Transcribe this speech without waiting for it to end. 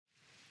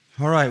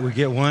All right, we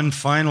get one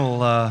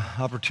final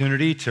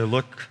opportunity to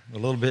look a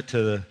little bit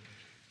to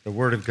the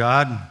Word of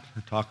God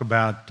and talk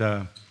about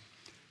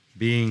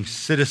being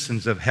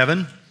citizens of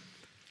heaven.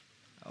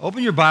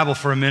 Open your Bible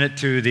for a minute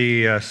to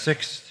the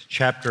sixth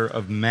chapter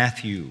of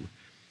Matthew.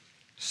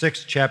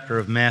 Sixth chapter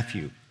of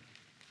Matthew.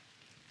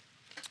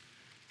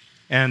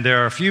 And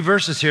there are a few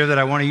verses here that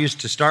I want to use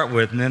to start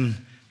with, and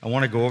then I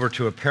want to go over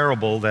to a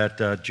parable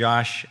that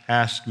Josh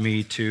asked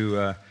me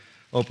to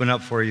open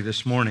up for you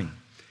this morning.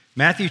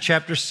 Matthew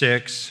chapter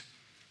 6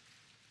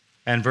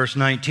 and verse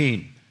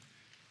 19.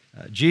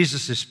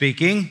 Jesus is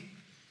speaking,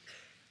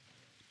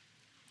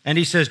 and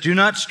he says, "Do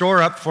not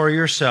store up for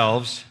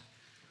yourselves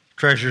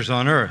treasures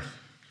on earth,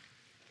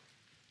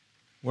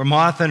 where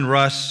moth and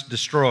rust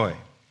destroy,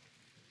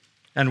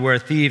 and where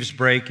thieves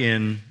break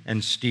in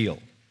and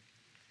steal.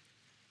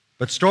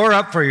 But store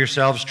up for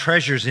yourselves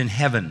treasures in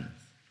heaven,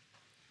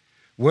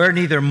 where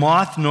neither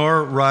moth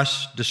nor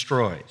rust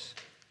destroys,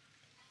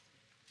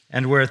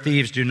 and where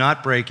thieves do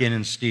not break in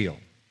and steal.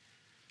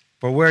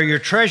 For where your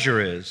treasure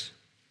is,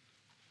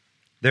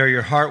 there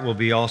your heart will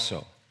be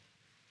also."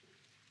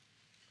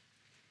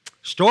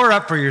 Store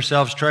up for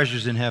yourselves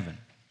treasures in heaven.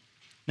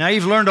 Now,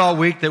 you've learned all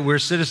week that we're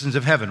citizens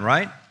of heaven,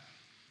 right?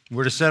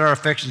 We're to set our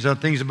affections on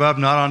things above,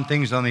 not on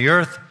things on the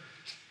earth.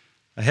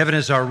 Heaven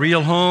is our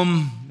real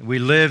home. We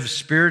live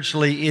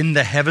spiritually in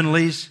the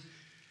heavenlies.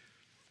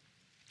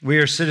 We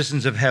are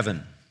citizens of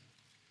heaven.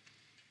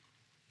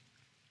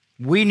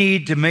 We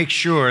need to make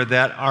sure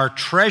that our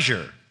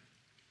treasure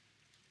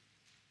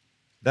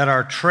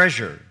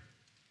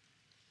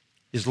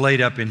is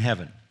laid up in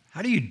heaven.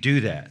 How do you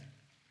do that?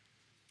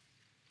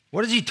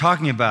 What is he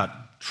talking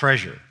about,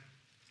 treasure?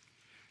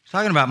 He's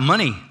talking about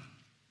money.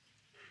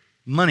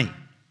 Money.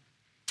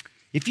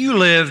 If you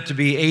live to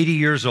be 80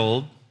 years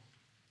old,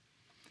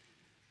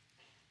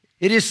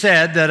 it is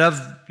said that of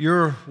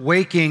your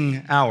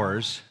waking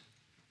hours,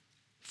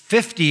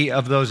 50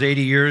 of those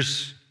 80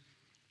 years,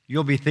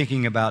 you'll be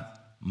thinking about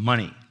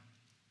money.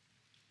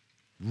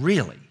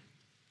 Really?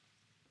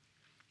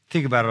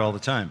 Think about it all the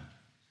time.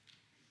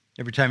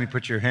 Every time you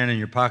put your hand in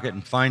your pocket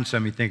and find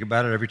some, you think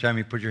about it. Every time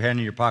you put your hand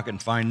in your pocket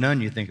and find none,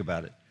 you think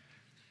about it.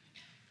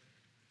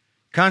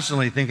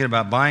 Constantly thinking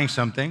about buying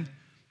something,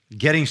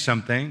 getting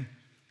something,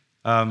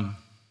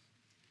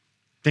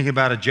 thinking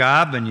about a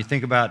job, and you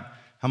think about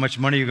how much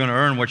money you're going to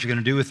earn, what you're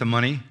going to do with the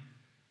money.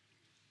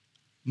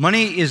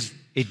 Money is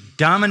a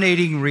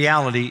dominating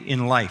reality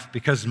in life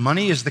because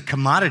money is the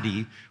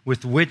commodity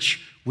with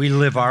which we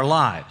live our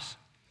lives.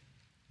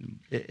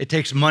 It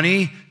takes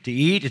money to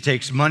eat. It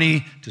takes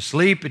money to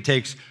sleep. It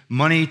takes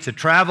money to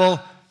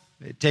travel.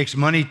 It takes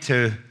money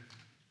to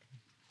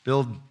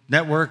build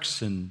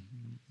networks and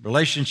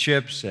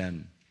relationships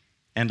and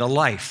a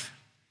life.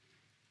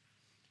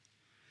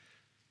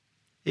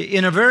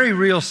 In a very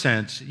real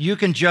sense, you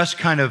can just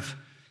kind of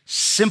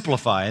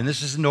simplify, and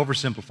this isn't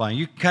oversimplifying,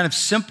 you can kind of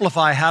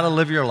simplify how to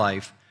live your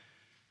life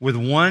with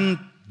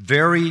one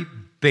very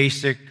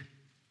basic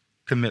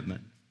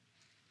commitment.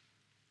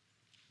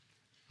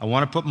 I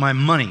want to put my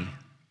money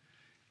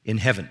in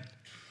heaven.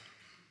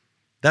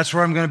 That's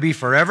where I'm going to be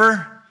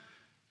forever.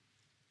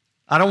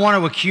 I don't want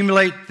to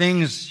accumulate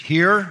things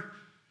here.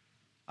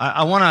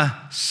 I want to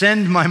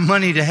send my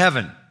money to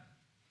heaven.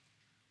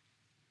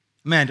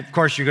 Man, of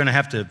course, you're going to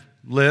have to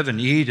live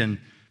and eat and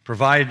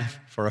provide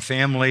for a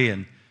family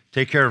and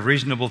take care of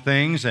reasonable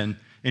things and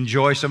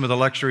enjoy some of the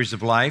luxuries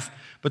of life.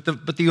 But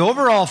the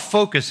overall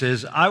focus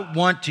is I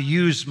want to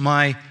use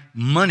my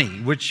money,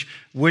 which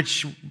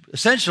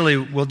essentially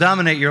will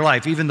dominate your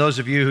life. Even those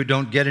of you who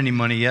don't get any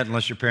money yet,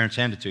 unless your parents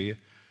hand it to you,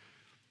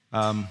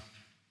 you're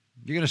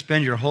going to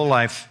spend your whole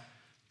life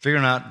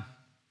figuring out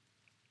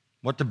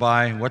what to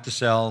buy, what to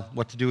sell,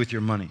 what to do with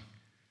your money.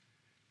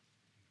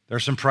 There are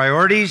some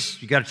priorities.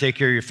 You got to take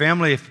care of your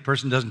family. If a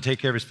person doesn't take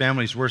care of his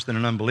family, he's worse than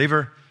an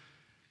unbeliever.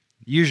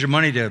 Use your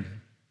money to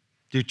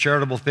do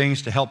charitable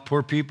things to help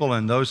poor people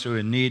and those who are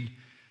in need.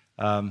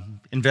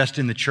 Invest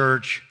in the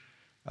church.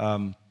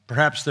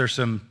 Perhaps there's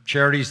some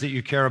charities that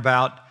you care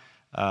about.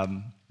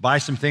 Buy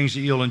some things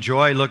that you'll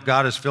enjoy. Look,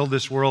 God has filled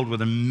this world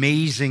with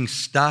amazing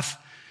stuff,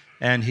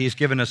 and He's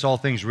given us all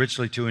things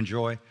richly to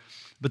enjoy.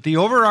 But the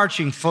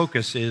overarching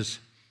focus is,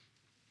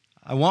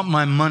 I want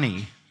my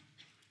money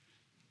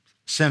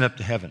sent up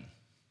to heaven.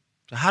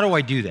 So how do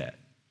I do that?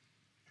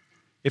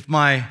 If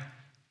my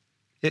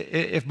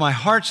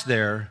heart's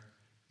there,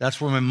 that's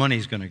where my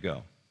money's going to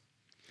go.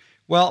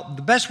 Well,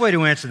 the best way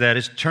to answer that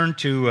is turn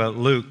to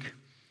Luke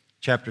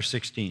chapter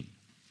 16.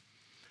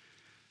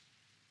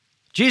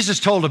 Jesus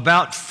told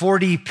about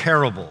 40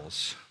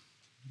 parables.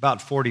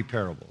 About 40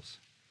 parables.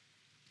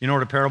 You know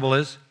what a parable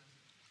is?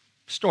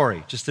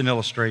 Story, just an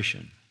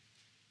illustration.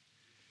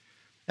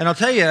 And I'll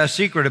tell you a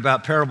secret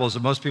about parables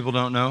that most people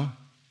don't know.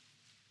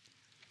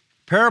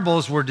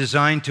 Parables were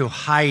designed to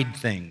hide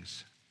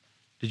things.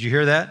 Did you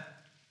hear that?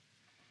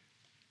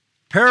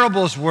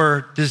 Parables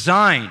were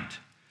designed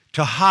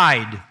to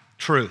hide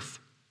truth.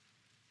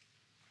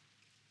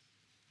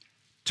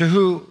 To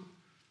who?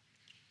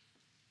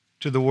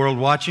 To the world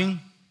watching?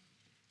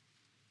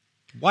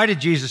 Why did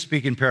Jesus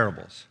speak in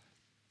parables?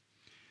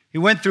 He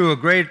went through a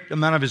great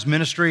amount of his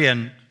ministry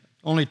and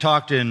only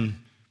talked in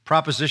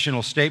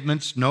propositional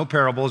statements, no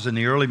parables in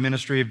the early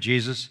ministry of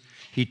Jesus.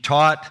 He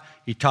taught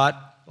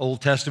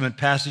Old Testament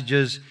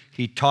passages.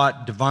 He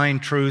taught divine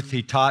truth.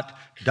 He taught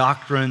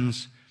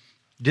doctrines.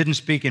 Didn't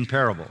speak in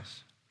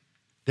parables.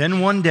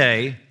 Then one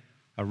day,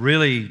 a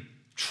really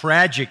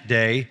tragic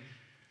day,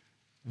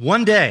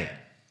 one day,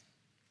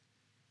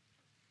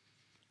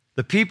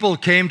 the people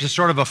came to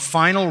sort of a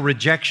final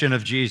rejection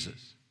of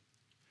Jesus.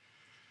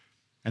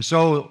 And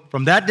so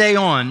from that day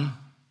on,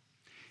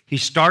 he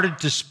started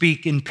to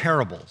speak in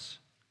parables.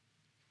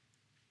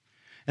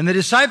 And the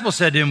disciples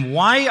said to him,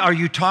 "Why are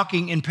you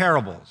talking in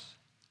parables?"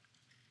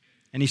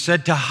 And he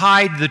said, "To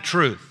hide the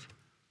truth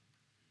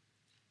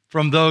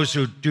from those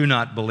who do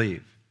not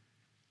believe."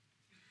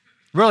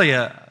 Really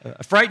a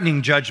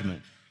frightening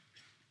judgment.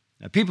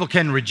 Now, people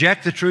can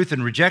reject the truth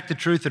and reject the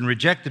truth and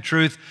reject the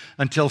truth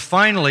until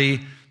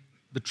finally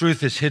the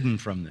truth is hidden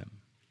from them.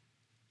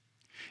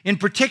 In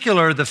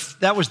particular,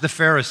 that was the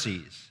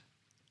Pharisees.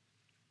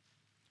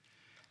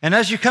 And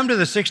as you come to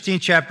the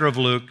 16th chapter of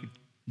Luke,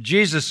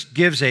 Jesus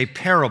gives a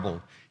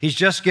parable. He's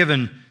just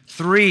given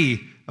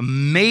 3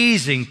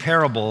 amazing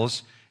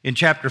parables in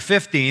chapter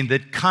 15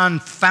 that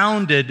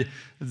confounded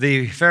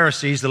the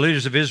Pharisees, the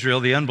leaders of Israel,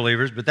 the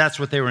unbelievers, but that's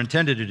what they were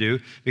intended to do,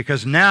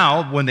 because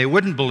now, when they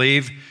wouldn't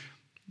believe,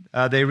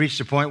 they reached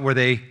a point where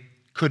they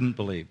couldn't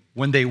believe.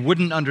 When they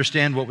wouldn't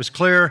understand what was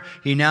clear,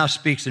 he now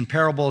speaks in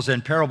parables,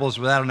 and parables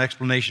without an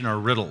explanation are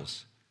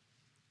riddles.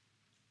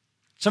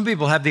 Some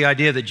people have the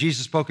idea that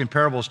Jesus spoke in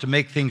parables to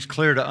make things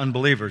clear to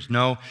unbelievers.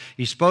 No,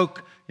 he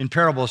spoke in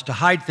parables to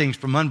hide things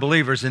from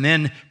unbelievers and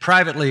then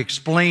privately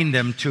explain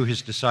them to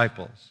his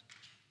disciples.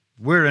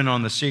 We're in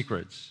on the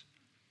secrets.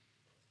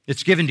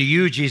 It's given to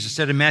you, Jesus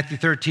said in Matthew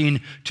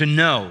 13, to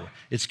know.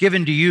 It's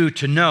given to you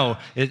to know.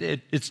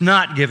 It's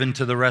not given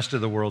to the rest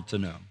of the world to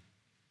know.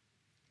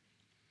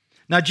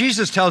 Now,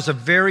 Jesus tells a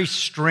very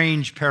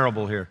strange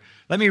parable here.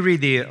 Let me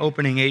read the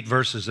opening 8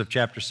 verses of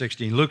chapter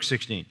 16, Luke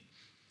 16.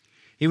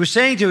 He was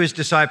saying to his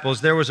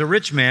disciples, there was a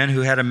rich man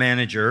who had a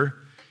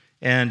manager,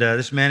 and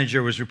this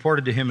manager was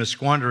reported to him as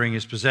squandering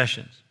his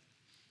possessions.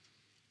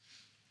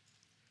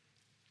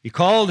 He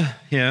called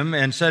him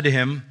and said to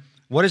him,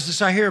 "What is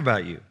this I hear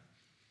about you?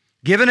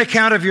 Give an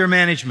account of your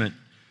management,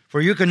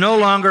 for you can no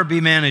longer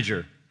be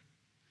manager."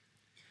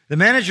 The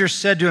manager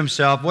said to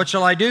himself, "What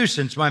shall I do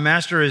since my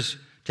master is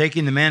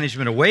taking the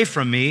management away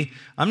from me?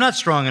 I'm not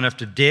strong enough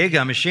to dig.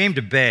 I'm ashamed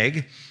to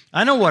beg.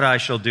 I know what I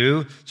shall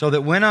do, so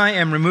that when I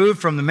am removed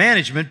from the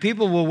management,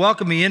 people will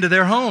welcome me into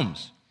their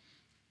homes."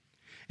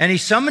 And he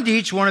summoned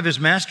each one of his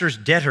master's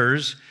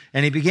debtors,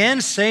 and he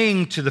began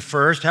saying to the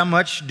first, "How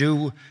much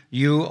do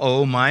you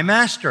owe my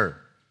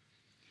master?"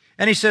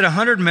 And he said,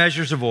 100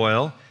 measures of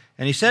oil.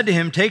 And he said to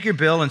him, "Take your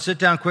bill and sit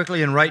down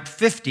quickly and write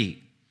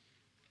 50.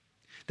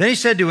 Then he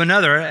said to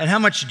another, "And how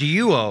much do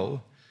you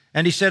owe?"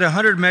 And he said,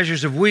 100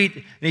 measures of wheat.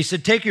 And he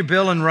said, "Take your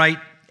bill and write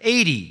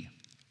 80.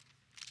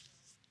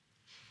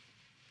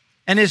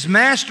 And his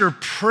master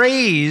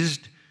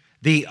praised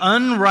the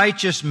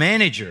unrighteous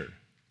manager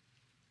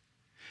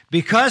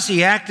because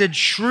he acted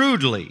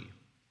shrewdly.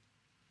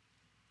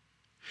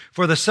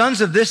 For the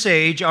sons of this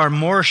age are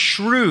more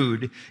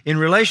shrewd in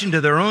relation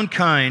to their own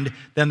kind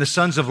than the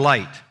sons of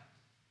light."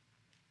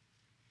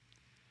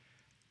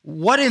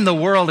 What in the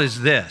world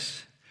is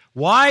this?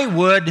 Why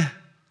would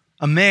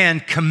a man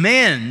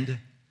commend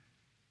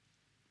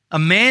a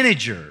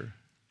manager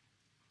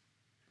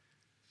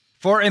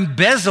for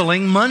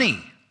embezzling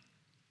money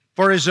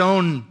for his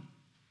own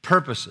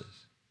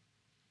purposes?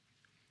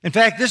 In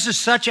fact, this is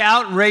such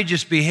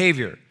outrageous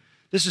behavior.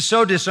 This is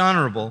so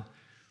dishonorable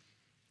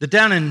that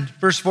down in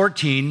verse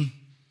 14,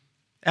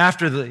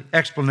 after the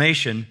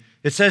explanation,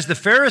 it says, the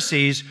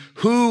Pharisees,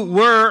 who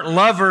were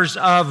lovers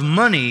of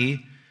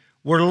money,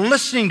 were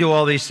listening to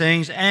all these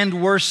things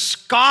and were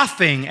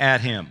scoffing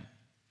at him.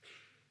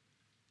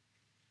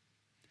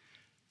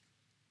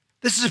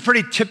 This is a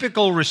pretty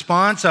typical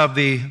response of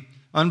the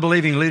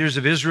unbelieving leaders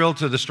of Israel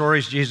to the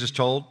stories Jesus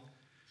told.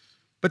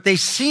 But they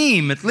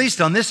seem, at least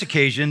on this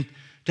occasion,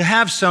 to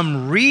have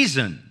some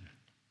reason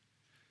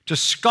to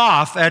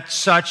scoff at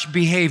such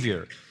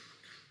behavior.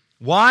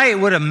 Why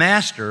would a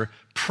master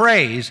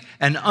praise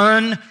an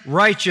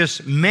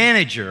unrighteous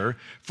manager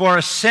for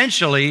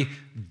essentially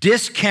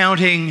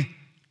discounting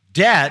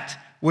debt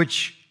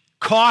which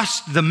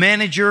cost the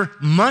manager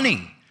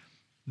money?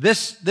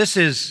 This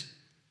is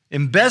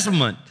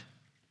embezzlement.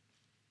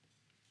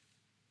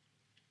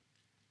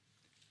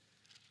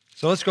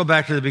 So let's go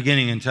back to the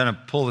beginning and kind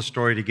of pull the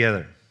story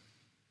together.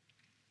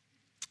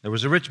 There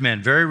was a rich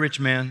man, very rich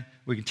man.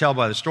 We can tell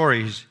by the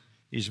story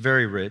he's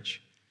very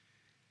rich.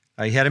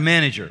 He had a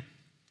manager.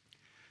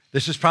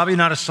 This is probably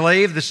not a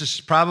slave. This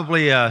is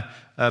probably a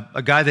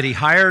guy that he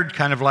hired,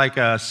 kind of like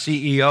a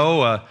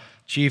CEO, a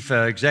chief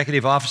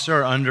executive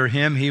officer under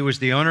him. He was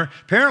the owner.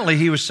 Apparently,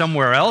 he was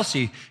somewhere else.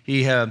 He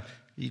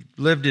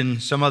lived in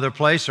some other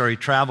place, or he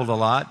traveled a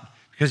lot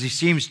because he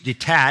seems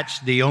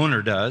detached, the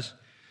owner does.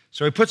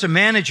 So he puts a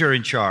manager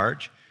in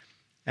charge,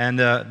 and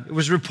it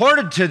was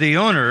reported to the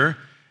owner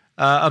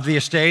of the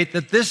estate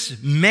that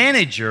this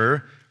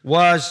manager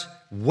was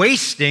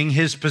wasting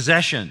his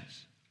possessions.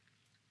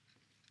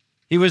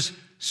 He was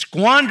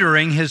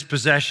squandering his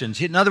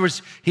possessions. In other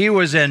words, he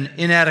was an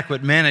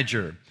inadequate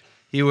manager.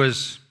 He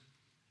was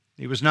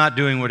not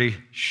doing what he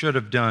should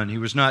have done. He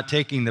was not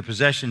taking the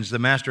possessions the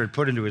master had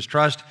put into his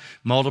trust,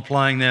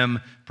 multiplying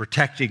them,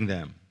 protecting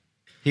them.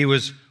 He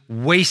was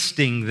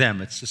wasting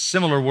them. It's a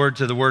similar word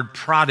to the word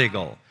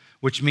prodigal,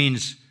 which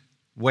means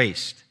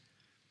waste.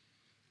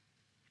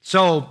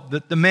 So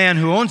the man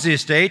who owns the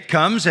estate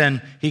comes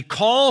and he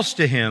calls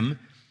to him,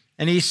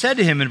 and he said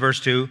to him in verse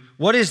 2,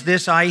 "What is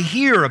this I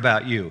hear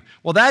about you?"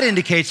 Well, that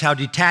indicates how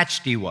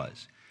detached he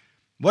was.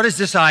 What is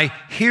this I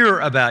hear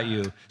about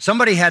you?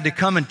 Somebody had to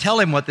come and tell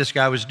him what this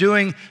guy was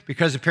doing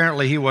because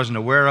apparently he wasn't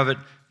aware of it,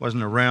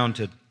 wasn't around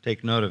to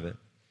take note of it.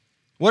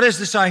 "What is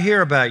this I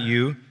hear about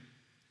you?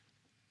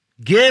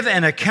 Give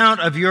an account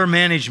of your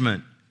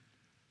management,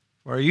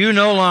 or you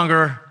no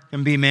longer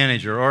can be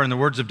manager." Or in the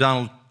words of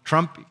Donald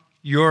Trump,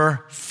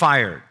 "You're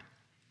fired."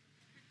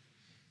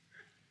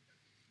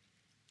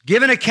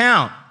 Give an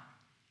account.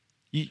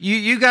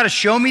 You got to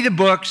show me the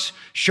books,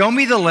 show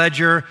me the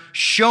ledger,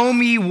 show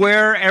me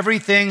where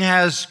everything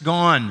has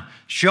gone.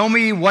 Show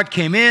me what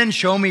came in,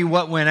 show me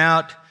what went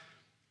out.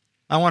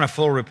 I want a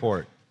full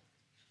report.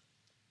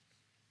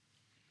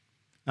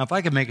 Now, if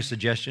I could make a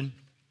suggestion,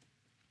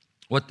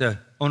 what the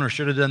owner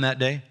should have done that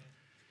day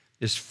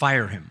is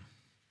fire him.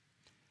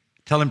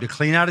 Tell him to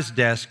clean out his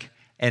desk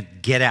and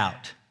get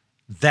out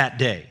that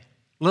day.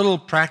 Little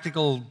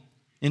practical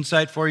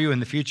insight for you in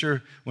the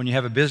future when you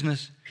have a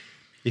business.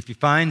 If you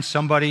find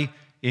somebody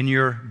in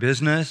your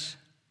business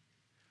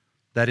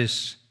that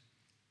is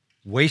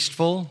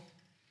wasteful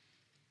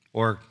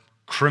or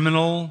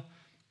criminal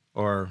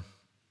or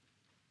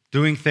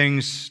doing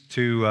things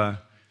to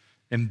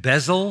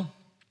embezzle,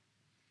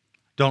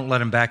 don't let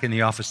them back in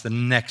the office the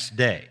next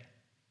day.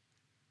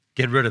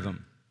 Get rid of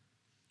them.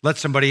 Let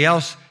somebody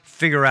else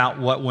figure out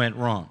what went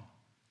wrong.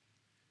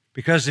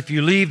 Because if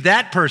you leave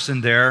that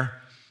person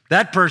there,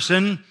 that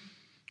person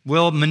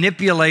will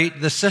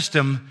manipulate the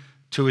system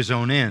to his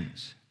own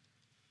ends.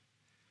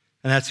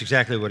 And that's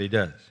exactly what he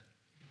does.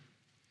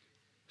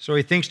 So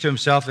he thinks to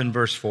himself in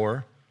verse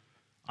 4,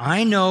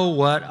 "I know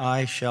what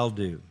I shall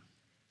do,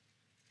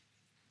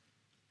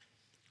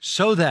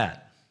 so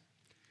that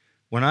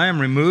when I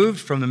am removed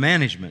from the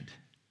management,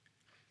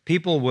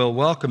 people will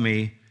welcome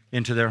me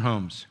into their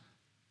homes."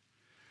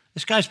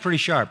 This guy's pretty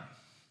sharp.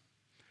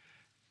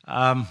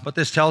 What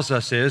this tells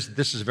us is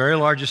this is a very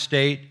large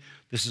estate.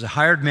 This is a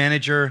hired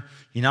manager.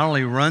 He not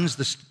only runs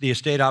the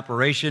estate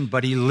operation,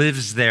 but he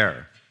lives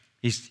there.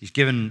 He's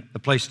given a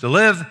place to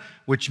live,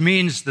 which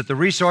means that the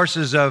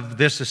resources of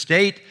this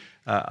estate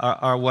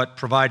are what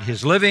provide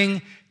his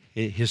living,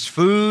 his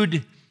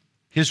food,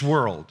 his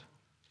world.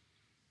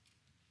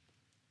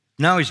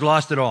 Now he's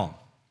lost it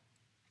all.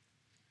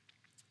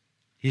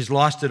 He's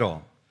lost it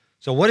all.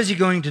 So what is he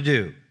going to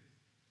do?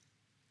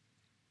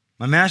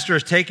 "My master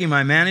is taking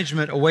my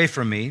management away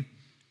from me.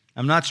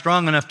 I'm not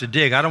strong enough to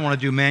dig. I don't want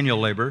to do manual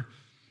labor."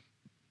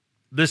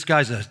 This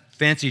guy's a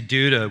fancy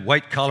dude, a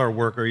white-collar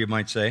worker, you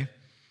might say.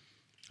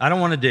 "I don't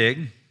want to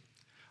dig.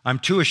 I'm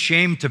too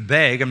ashamed to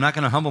beg. I'm not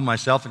going to humble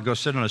myself and go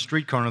sit on a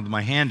street corner with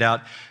my hand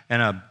out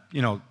and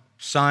a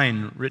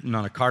sign written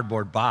on a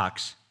cardboard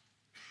box.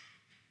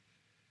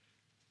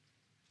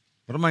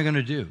 What am I going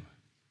to do?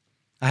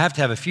 I have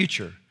to have a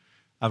future.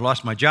 I've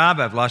lost my job.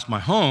 I've lost my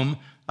home.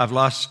 I've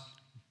lost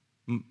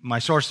my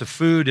source of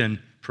food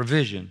and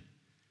provision.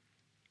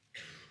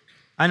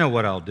 I know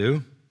what I'll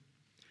do.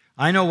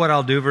 I know what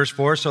I'll do," verse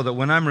 4, "so that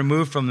when I'm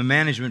removed from the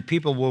management,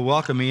 people will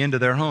welcome me into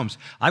their homes."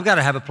 I've got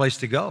to have a place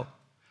to go.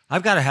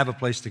 I've got to have a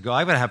place to go.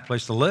 I've got to have a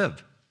place to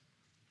live.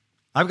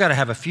 I've got to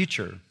have a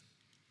future.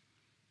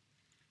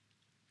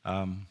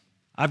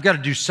 I've got to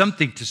do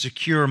something to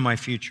secure my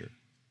future.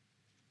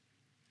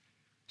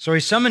 So he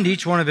summoned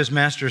each one of his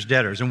master's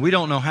debtors, and we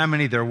don't know how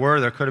many there were.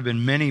 There could have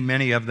been many,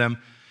 many of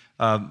them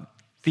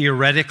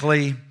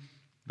theoretically,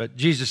 but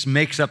Jesus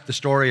makes up the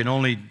story and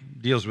only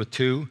deals with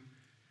 2.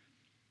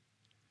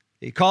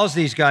 He calls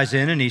these guys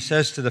in and he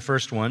says to the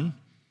first one,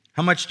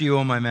 "How much do you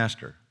owe my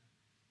master?"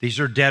 These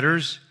are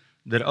debtors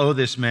that owe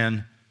this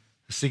man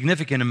a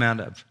significant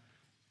amount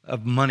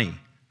of money,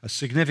 a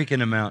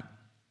significant amount.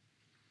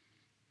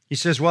 He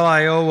says, "Well,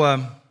 I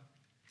owe,"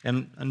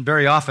 and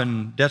very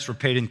often debts were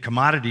paid in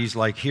commodities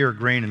like here,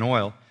 grain and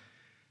oil.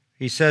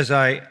 He says,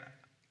 I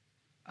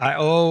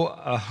owe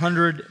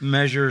 100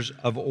 measures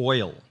of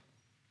oil.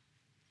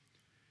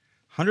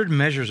 100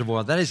 measures of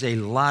oil. That is a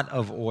lot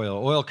of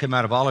oil. Oil came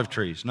out of olive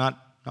trees. We're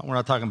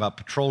not talking about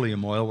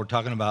petroleum oil. We're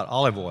talking about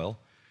olive oil.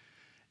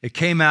 It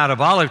came out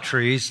of olive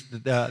trees.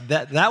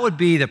 That would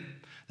be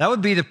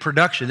the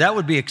production. That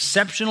would be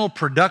exceptional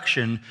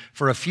production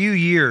for a few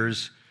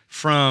years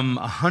from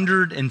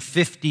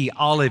 150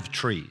 olive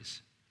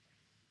trees.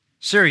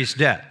 Serious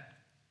debt.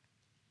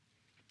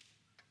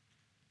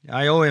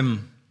 I owe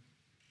him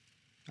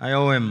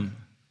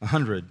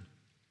 100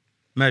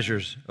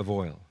 measures of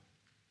oil.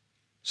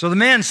 So the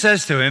man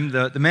says to him,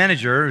 the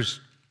manager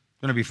who's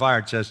going to be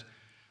fired says,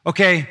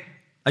 Okay,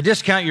 I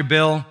discount your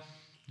bill,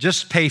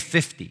 just pay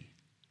 50.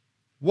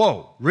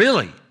 Whoa,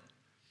 really?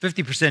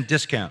 50%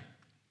 discount.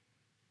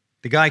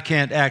 The guy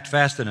can't act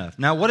fast enough.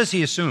 Now, what does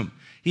he assume?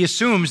 He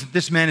assumes that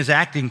this man is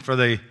acting for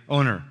the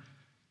owner.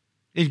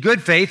 In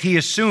good faith, he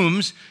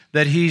assumes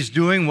that he's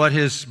doing what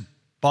his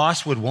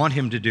boss would want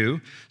him to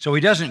do, so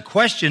he doesn't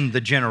question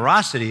the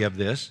generosity of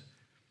this.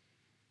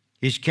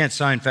 He can't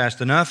sign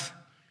fast enough.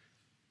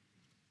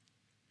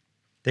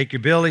 Take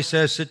your bill, he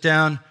says, sit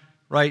down,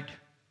 write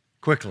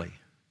quickly.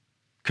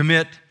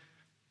 Commit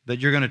that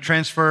you're going to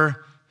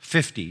transfer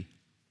 50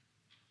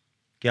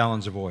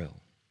 gallons of oil.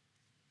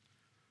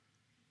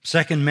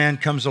 Second man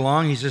comes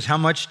along. He says, how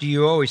much do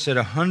you owe? He said,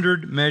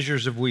 100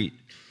 measures of wheat.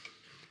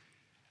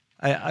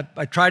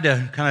 I tried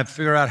to kind of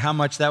figure out how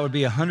much that would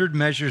be. 100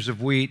 measures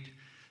of wheat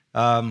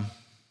probably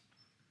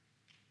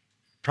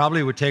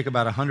would take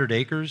about 100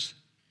 acres.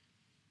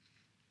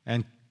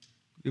 And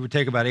it would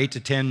take about 8 to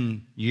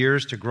 10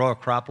 years to grow a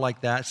crop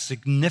like that.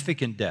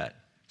 Significant debt,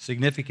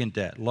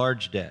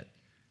 large debt.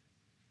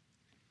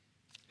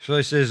 So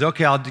he says,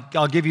 okay,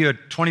 I'll give you a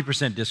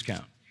 20%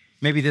 discount.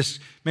 Maybe there's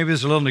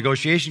a little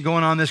negotiation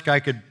going on. This guy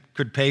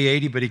could pay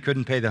 80, but he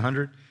couldn't pay the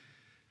 100.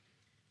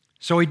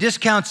 So he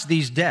discounts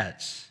these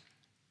debts.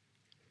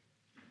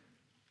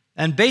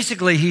 And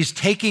basically, he's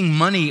taking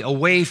money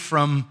away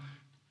from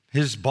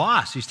his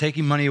boss. He's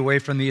taking money away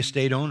from the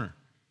estate owner.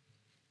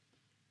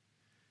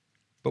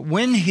 But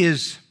when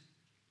his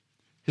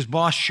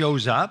boss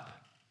shows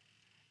up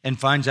and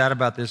finds out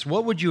about this,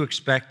 what would you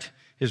expect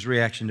his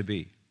reaction to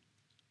be?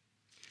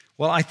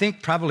 Well, I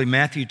think probably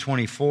Matthew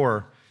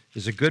 24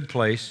 is a good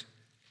place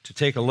to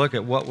take a look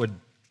at what would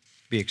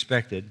be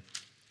expected.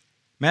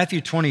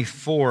 Matthew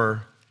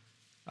 24,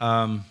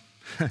 our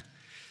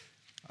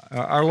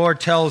Lord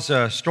tells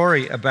a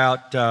story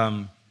about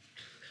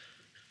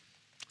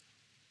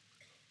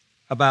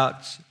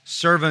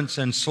servants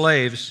and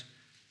slaves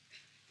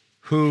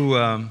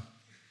who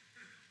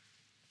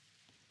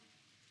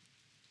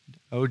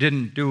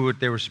didn't do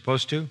what they were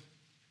supposed to.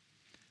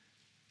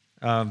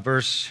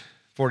 Verse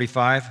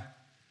 45.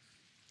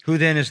 Who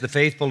then is the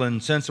faithful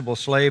and sensible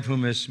slave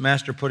whom his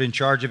master put in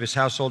charge of his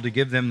household to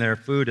give them their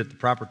food at the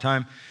proper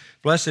time?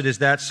 Blessed is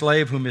that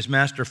slave whom his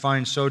master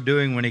finds so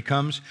doing when he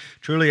comes.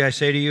 Truly I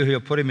say to you,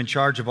 he'll put him in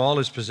charge of all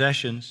his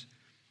possessions.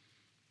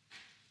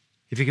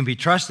 If he can be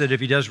trusted, if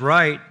he does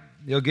right,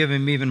 he'll give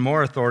him even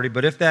more authority.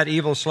 But if that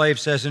evil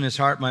slave says in his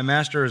heart, my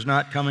master is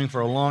not coming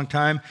for a long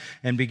time,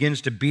 and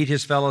begins to beat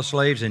his fellow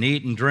slaves and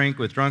eat and drink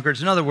with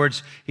drunkards, in other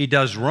words, he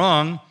does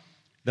wrong,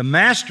 the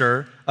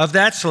master of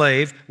that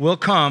slave will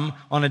come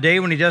on a day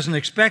when he doesn't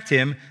expect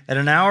him, at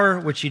an hour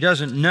which he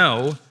doesn't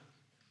know,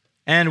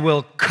 and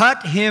will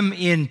cut him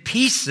in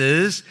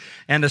pieces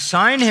and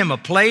assign him a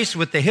place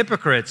with the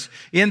hypocrites.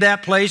 In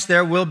that place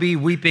there will be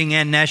weeping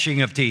and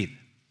gnashing of teeth.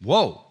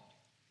 Whoa.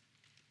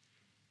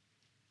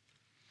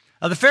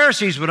 Now, the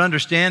Pharisees would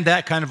understand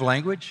that kind of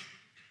language,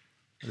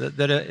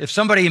 that if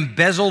somebody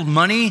embezzled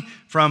money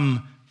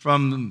from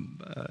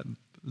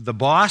the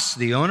boss,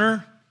 the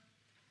owner,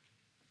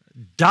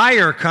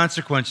 dire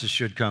consequences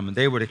should come, and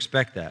they would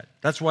expect that.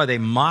 That's why they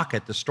mock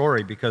at the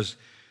story, because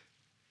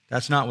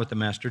that's not what the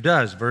master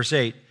does. Verse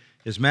 8,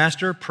 his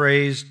master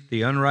praised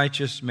the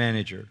unrighteous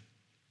manager.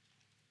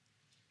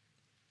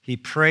 He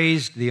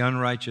praised the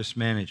unrighteous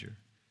manager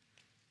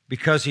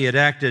because he had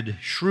acted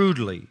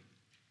shrewdly.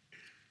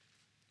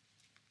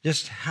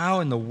 Just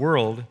how in the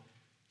world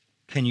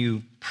can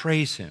you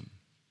praise him?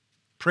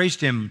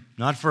 Praised him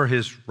not for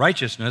his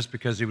righteousness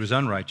because he was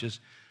unrighteous.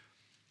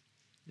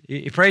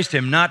 He praised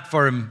him not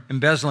for him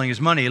embezzling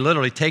his money,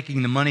 literally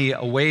taking the money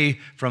away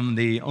from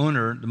the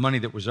owner, the money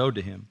that was owed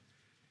to him.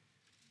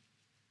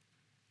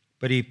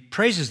 But he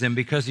praises him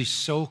because he's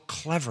so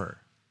clever.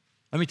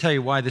 Let me tell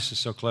you why this is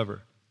so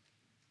clever.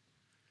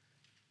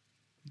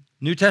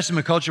 New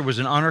Testament culture was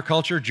an honor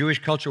culture. Jewish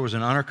culture was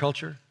an honor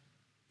culture.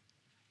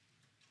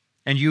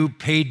 And you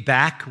paid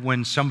back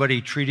when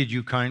somebody treated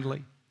you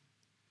kindly.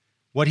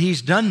 What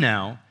he's done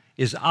now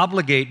is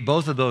obligate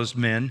both of those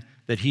men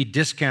that he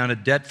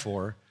discounted debt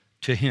for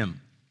to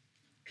him.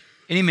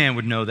 Any man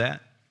would know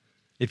that.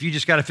 If you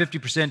just got a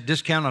 50%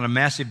 discount on a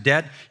massive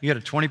debt, you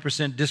got a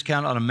 20%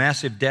 discount on a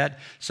massive debt,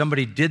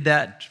 somebody did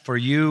that for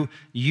you,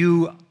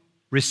 you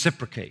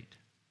reciprocate.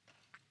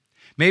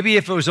 Maybe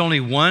if it was only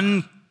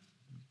one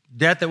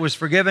debt that was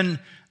forgiven,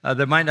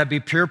 there might not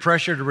be peer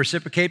pressure to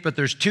reciprocate, but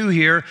there's two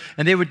here,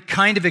 and they would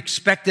kind of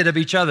expect it of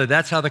each other.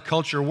 That's how the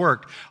culture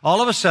worked.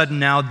 All of a sudden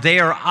now, they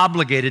are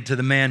obligated to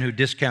the man who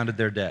discounted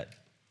their debt.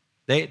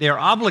 They are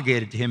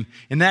obligated to him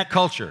in that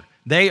culture.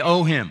 They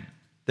owe him.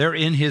 They're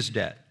in his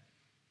debt.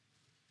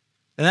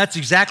 And that's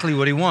exactly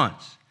what he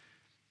wants.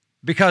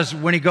 Because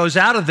when he goes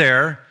out of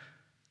there,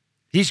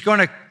 he's going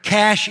to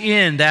cash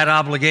in that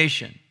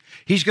obligation.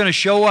 He's going to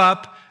show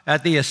up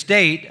at the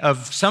estate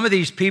of some of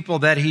these people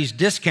that he's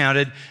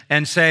discounted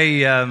and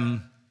say,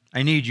 I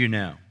need you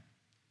now.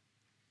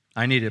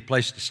 I need a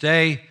place to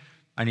stay.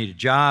 I need a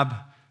job.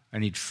 I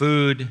need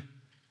food.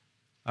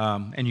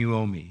 And you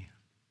owe me.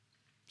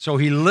 So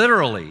he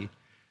literally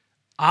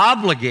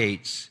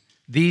obligates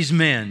these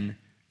men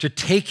to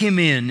take him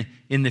in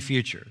the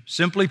future.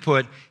 Simply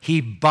put,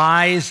 he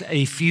buys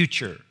a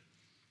future.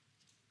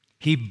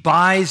 He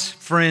buys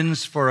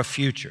friends for a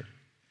future.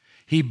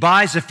 He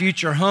buys a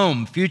future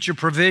home, future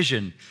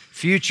provision,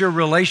 future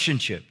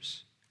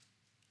relationships.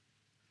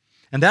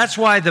 And that's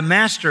why the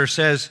master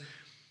says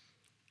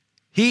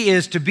he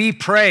is to be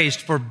praised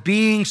for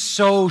being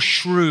so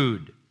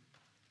shrewd.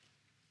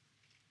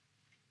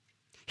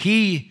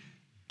 He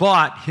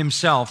bought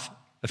himself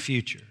a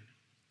future.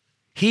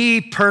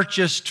 He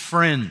purchased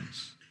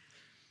friends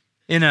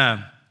in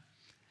a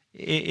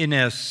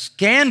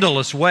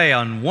scandalous way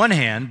on one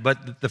hand,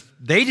 but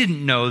they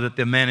didn't know that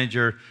the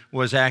manager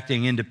was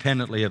acting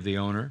independently of the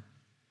owner.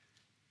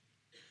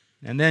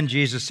 And then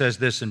Jesus says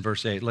this in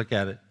verse 8. Look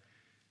at it.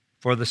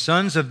 For the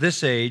sons of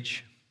this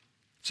age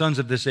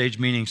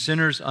meaning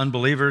sinners,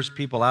 unbelievers,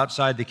 people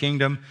outside the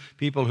kingdom,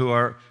 people who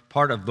are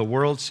part of the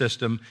world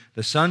system,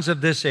 the sons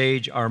of this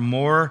age are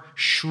more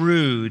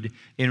shrewd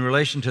in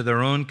relation to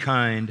their own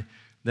kind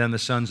than the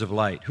sons of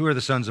light. Who are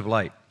the sons of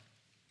light?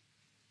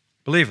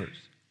 Believers.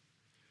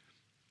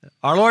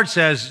 Our Lord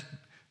says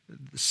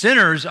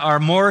sinners are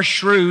more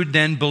shrewd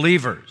than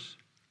believers.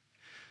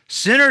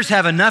 Sinners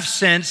have enough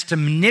sense to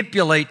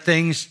manipulate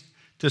things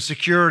to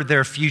secure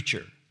their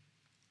future.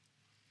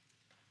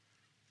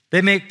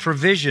 They make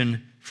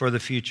provision for the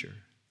future.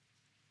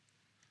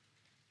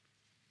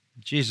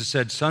 Jesus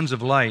said sons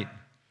of light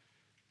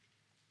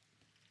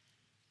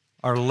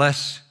are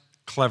less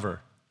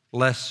clever,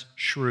 less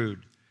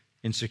shrewd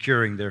in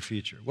securing their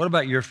future. What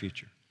about your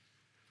future?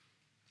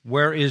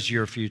 Where is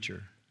your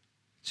future?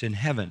 It's in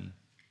heaven.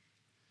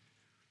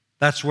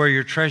 That's where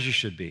your treasure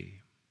should be.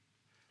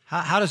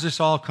 How does this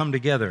all come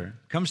together?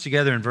 It comes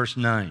together in verse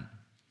 9.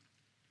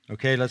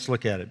 Okay, let's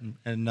look at it.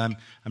 And I'm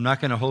not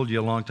going to hold you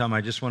a long time.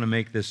 I just want to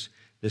make this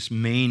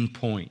main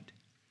point.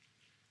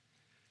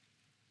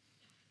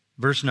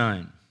 Verse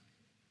 9.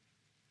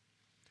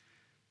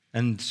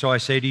 And so I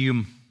say to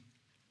you,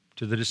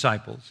 to the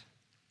disciples,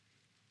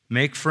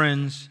 make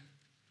friends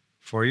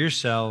for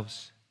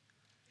yourselves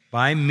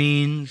by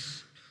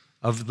means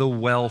of the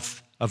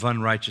wealth of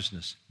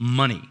unrighteousness,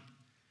 money.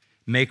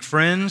 Make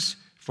friends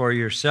for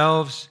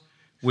yourselves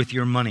with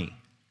your money,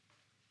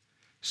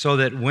 so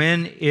that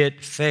when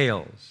it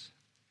fails,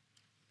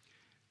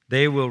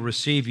 they will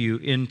receive you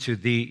into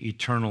the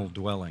eternal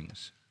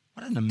dwellings.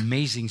 What an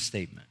amazing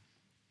statement.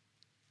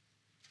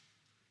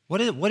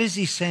 What is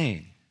he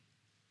saying?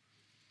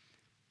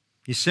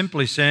 He's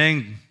simply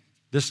saying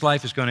this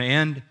life is going to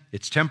end.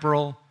 It's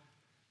temporal.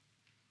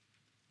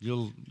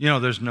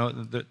 There's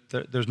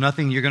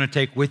nothing you're going to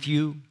take with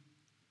you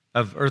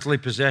of earthly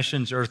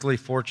possessions, earthly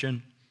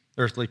fortune,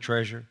 earthly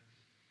treasure.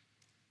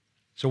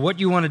 So what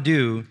you want to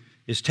do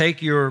is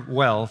take your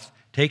wealth,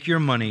 take your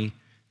money,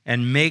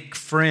 and make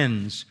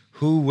friends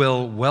who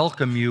will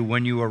welcome you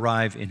when you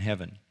arrive in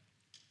heaven.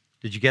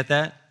 Did you get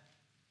that?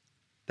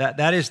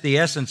 That is the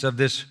essence of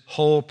this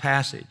whole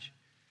passage.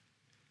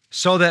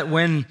 So that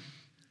when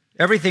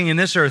everything in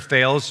this earth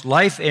fails,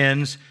 life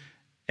ends,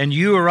 and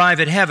you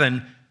arrive at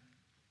heaven,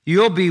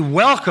 you'll be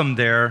welcomed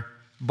there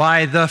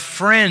by the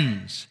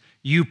friends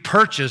you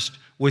purchased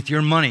with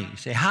your money. You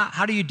say,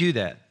 how do you do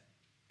that?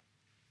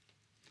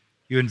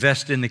 You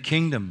invest in the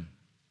kingdom.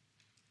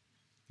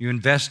 You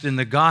invest in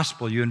the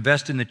gospel. You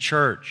invest in the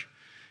church.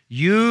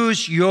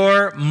 Use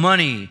your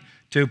money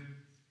to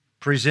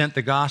present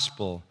the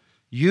gospel.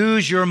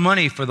 Use your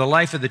money for the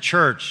life of the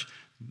church,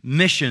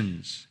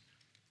 missions,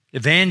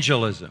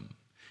 evangelism.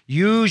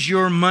 Use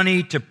your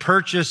money to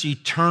purchase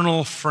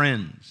eternal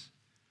friends.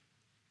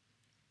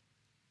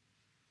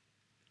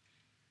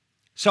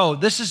 So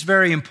this is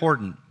very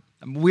important.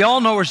 We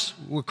all know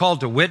we're called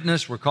to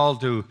witness. We're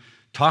called to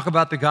talk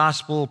about the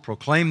gospel,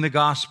 proclaim the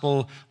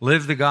gospel,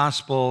 live the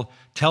gospel,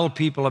 tell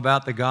people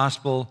about the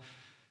gospel.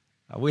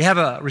 We have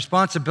a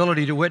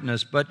responsibility to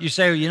witness, but you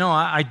say,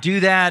 I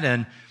do that,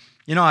 and,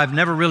 I've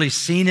never really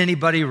seen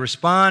anybody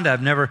respond.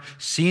 I've never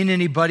seen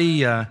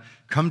anybody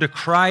come to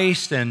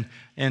Christ, and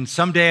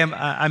someday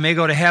I may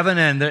go to heaven,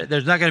 and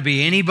there's not going to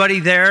be anybody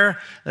there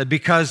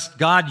because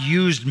God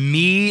used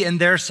me in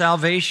their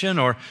salvation,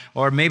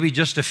 or maybe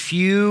just a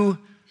few.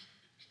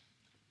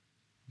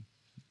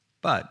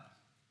 But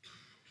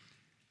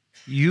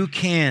you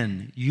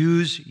can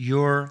use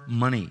your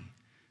money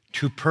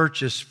to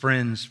purchase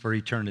friends for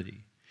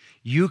eternity.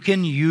 You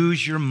can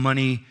use your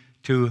money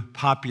to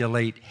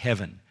populate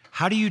heaven.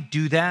 How do you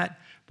do that?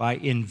 By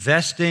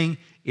investing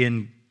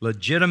in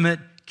legitimate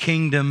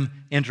kingdom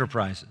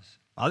enterprises.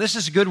 Now, this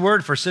is a good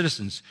word for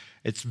citizens.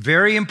 It's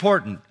very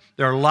important.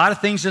 There are a lot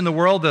of things in the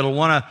world that will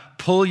want to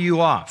pull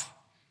you off.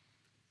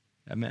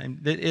 I mean,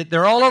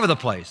 they're all over the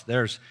place.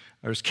 There's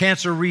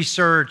cancer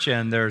research,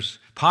 and there's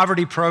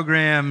poverty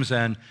programs,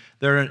 and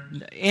there are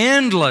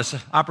endless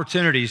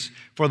opportunities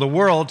for the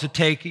world to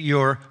take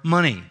your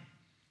money.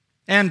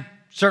 And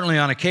certainly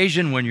on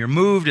occasion when you're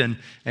moved and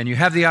you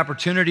have the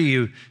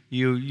opportunity,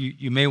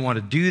 you may want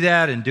to do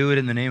that and do it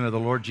in the name of the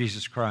Lord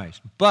Jesus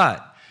Christ.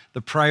 But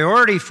the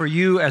priority for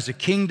you as a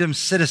kingdom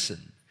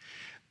citizen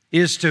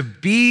is to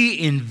be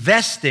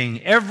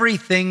investing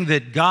everything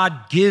that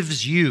God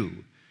gives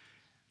you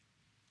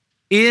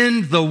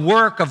in the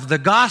work of the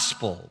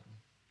gospel,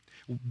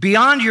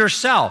 beyond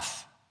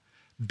yourself,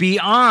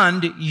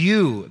 beyond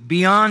you,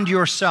 beyond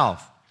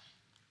yourself.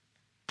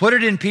 Put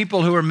it in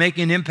people who are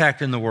making an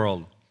impact in the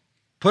world.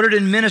 Put it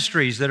in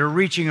ministries that are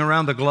reaching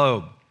around the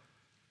globe.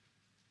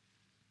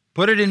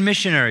 Put it in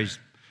missionaries.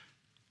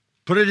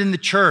 Put it in the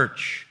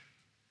church.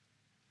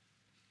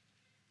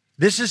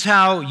 This is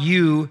how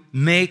you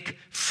make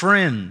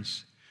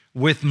friends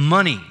with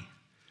money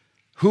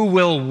who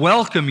will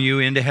welcome you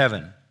into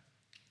heaven.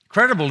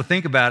 Incredible to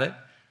think about it.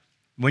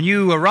 When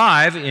you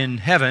arrive in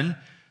heaven,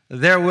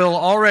 there will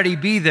already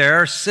be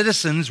there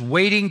citizens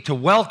waiting to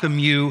welcome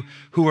you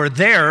who are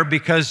there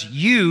because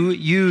you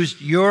used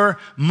your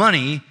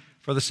money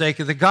for the sake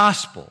of the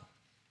gospel.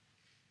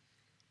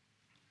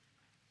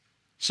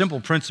 Simple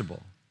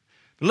principle.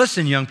 But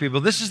listen, young people,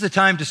 this is the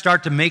time to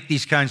start to make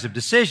these kinds of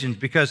decisions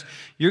because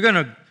you're going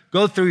to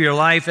go through your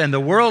life and the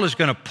world is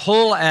going to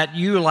pull at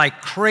you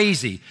like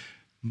crazy.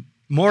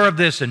 More of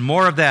this and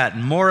more of that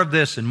and more of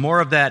this and more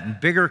of that and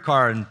bigger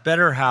car and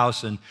better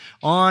house and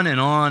on and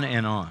on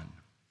and on.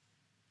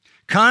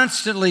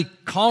 Constantly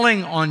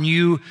calling on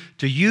you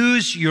to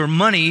use your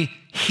money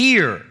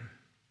here.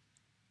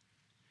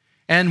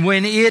 And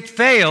when it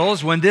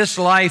fails, when this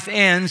life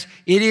ends,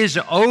 it is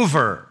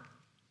over.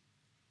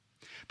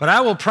 But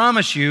I will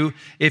promise you,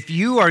 if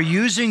you are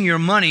using your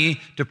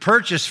money to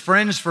purchase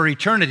friends for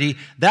eternity,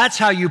 that's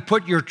how you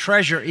put your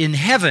treasure in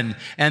heaven.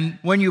 And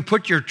when you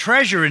put your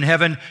treasure in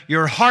heaven,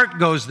 your heart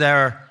goes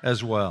there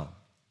as well.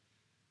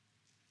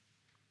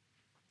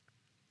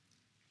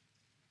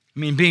 I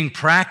mean, being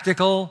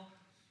practical,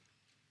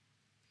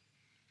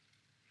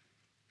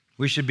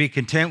 we should be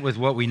content with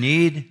what we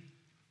need,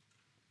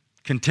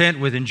 content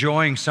with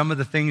enjoying some of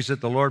the things that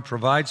the Lord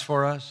provides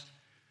for us,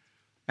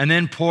 and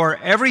then pour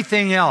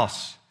everything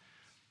else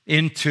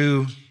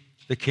into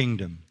the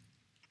kingdom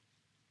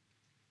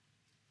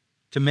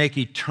to make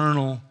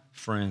eternal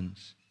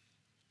friends.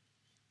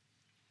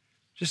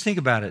 Just think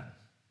about it.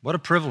 What a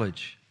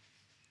privilege.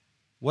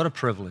 What a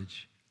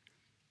privilege.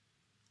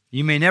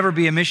 You may never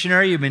be a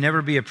missionary, you may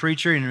never be a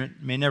preacher, you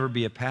may never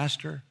be a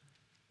pastor.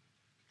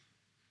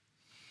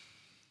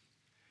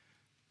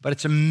 But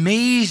it's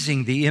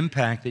amazing the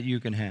impact that you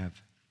can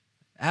have.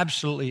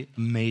 Absolutely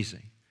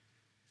amazing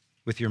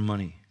with your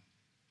money.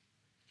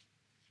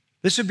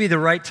 This would be the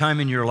right time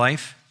in your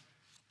life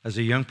as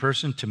a young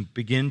person to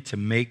begin to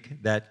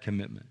make that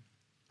commitment.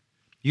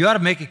 You ought to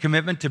make a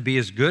commitment to be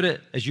as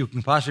good as you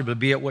can possibly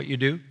be at what you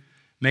do.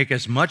 Make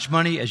as much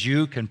money as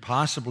you can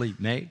possibly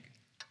make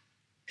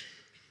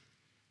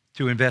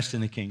to invest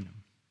in the kingdom.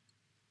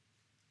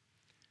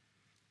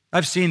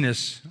 I've seen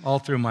this all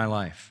through my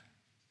life.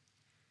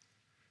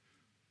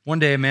 One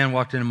day a man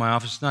walked into my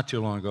office not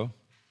too long ago,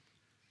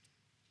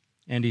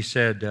 and he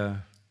said,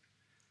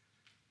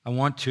 I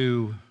want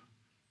to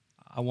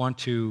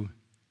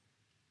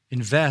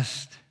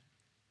invest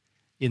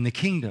in the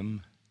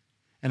kingdom,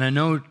 and I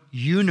know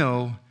you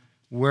know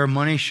where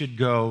money should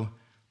go,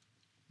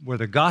 where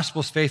the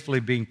gospel's faithfully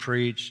being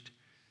preached.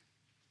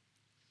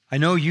 I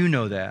know you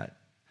know that.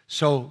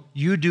 So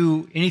you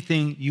do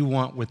anything you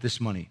want with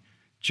this money.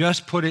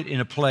 Just put it in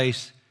a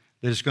place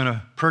that is going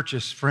to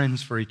purchase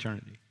friends for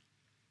eternity.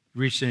 He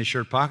reached in his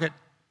shirt pocket,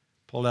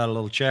 pulled out a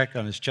little check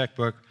on his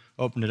checkbook,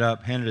 opened it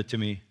up, handed it to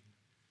me.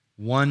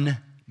 $1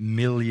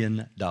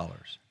 million.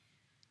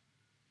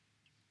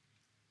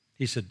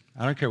 He said,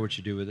 I don't care what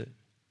you do with it.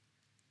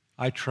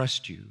 I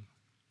trust you.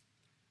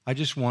 I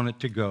just want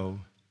it to go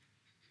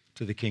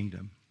to the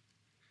kingdom.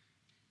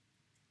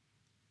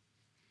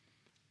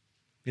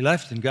 He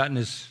left and got in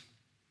his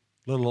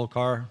little old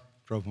car,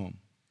 drove home.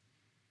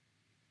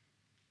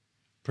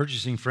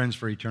 Purchasing friends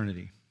for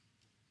eternity.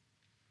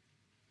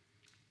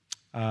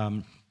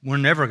 We're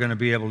never going to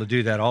be able to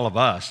do that, all of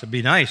us. It'd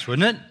be nice,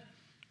 wouldn't it?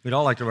 We'd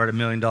all like to write $1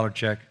 million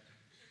check.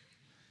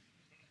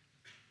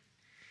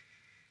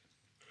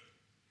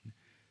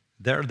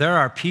 There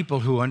are people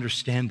who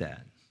understand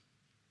that.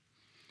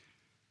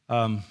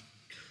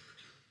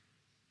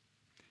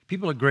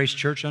 People at Grace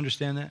Church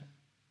understand that.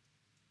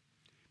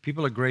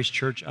 People at Grace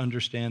Church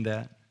understand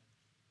that.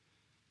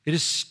 It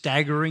is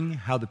staggering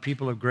how the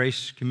people of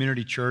Grace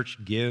Community Church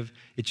give.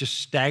 It just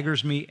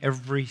staggers me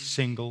every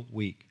single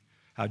week.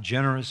 How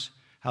generous,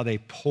 how they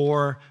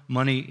pour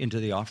money into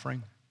the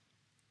offering.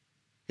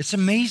 It's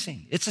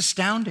amazing. It's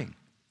astounding.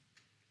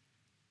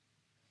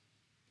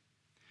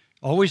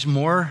 Always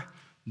more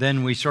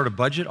than we sort of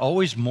budget,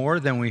 always more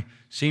than we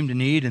seem to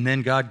need, and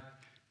then God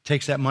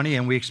takes that money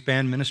and we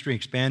expand ministry,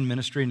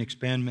 and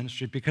expand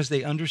ministry because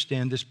they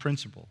understand this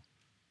principle.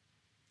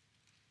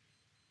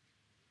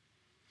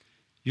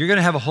 You're going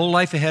to have a whole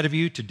life ahead of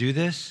you to do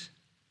this.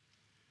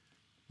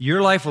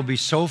 Your life will be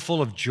so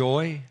full of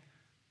joy,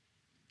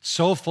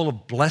 so full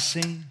of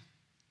blessing,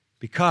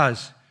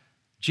 because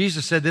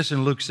Jesus said this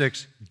in Luke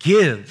 6,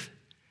 give,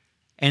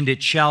 and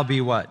it shall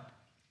be what?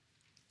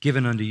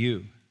 Given unto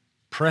you.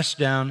 Pressed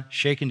down,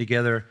 shaken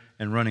together,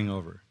 and running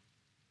over.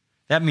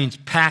 That means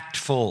packed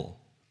full.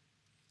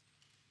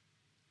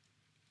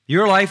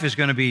 Your life is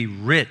going to be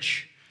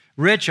rich,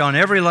 rich on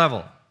every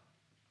level.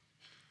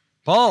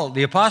 Paul,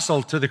 the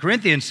apostle to the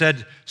Corinthians,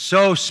 said,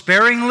 sow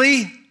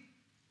sparingly,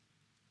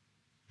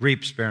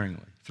 reap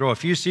sparingly. Throw a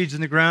few seeds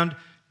in the ground,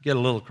 get a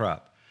little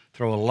crop.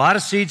 Throw a lot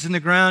of seeds in the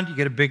ground, you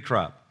get a big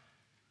crop.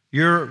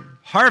 Your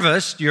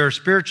harvest, your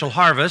spiritual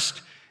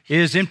harvest,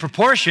 is in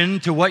proportion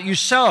to what you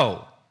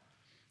sow.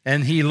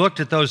 And he looked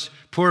at those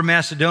poor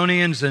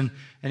Macedonians and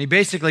he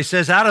basically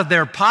says, out of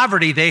their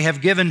poverty, they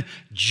have given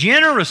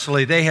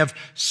generously. They have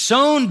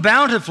sown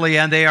bountifully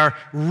and they are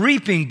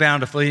reaping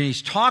bountifully. And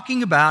he's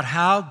talking about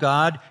how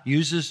God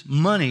uses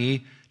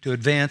money to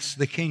advance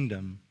the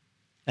kingdom.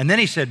 And then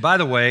he said, by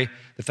the way,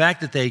 the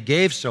fact that they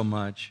gave so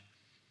much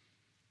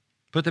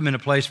put them in a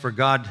place for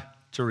God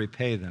to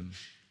repay them.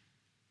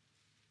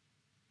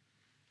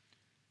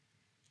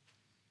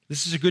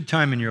 This is a good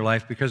time in your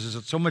life because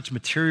there's so much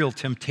material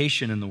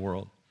temptation in the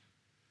world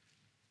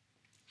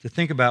to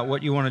think about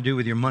what you want to do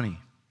with your money.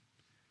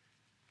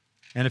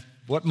 And if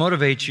what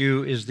motivates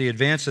you is the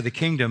advance of the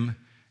kingdom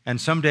and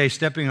someday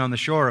stepping on the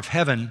shore of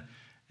heaven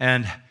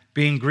and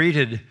being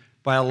greeted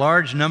by a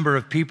large number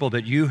of people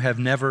that you have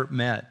never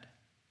met,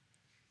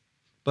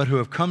 but who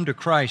have come to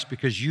Christ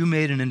because you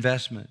made an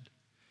investment.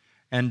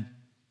 And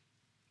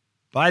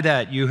by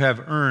that, you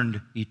have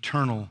earned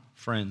eternal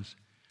friends.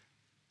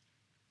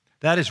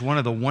 That is one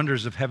of the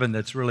wonders of heaven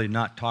that's really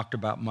not talked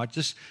about much.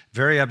 This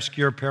very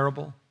obscure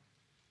parable.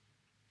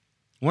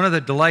 One of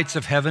the delights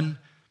of heaven,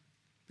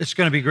 it's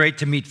going to be great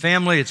to meet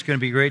family. It's going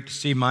to be great to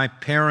see my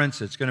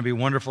parents. It's going to be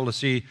wonderful to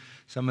see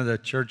some of the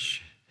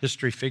church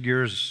history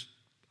figures,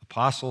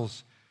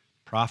 apostles,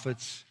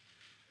 prophets.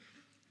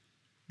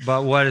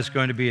 But what is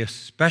going to be a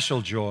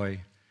special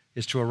joy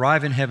is to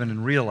arrive in heaven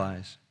and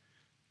realize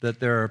that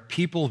there are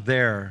people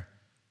there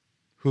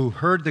who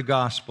heard the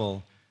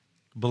gospel,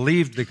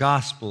 believed the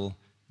gospel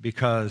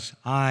because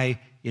I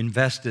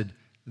invested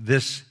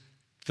this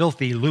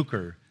filthy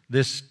lucre,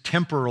 this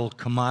temporal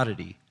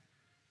commodity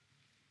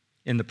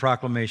in the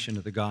proclamation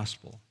of the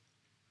gospel.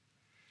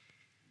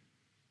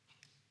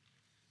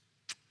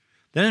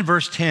 Then in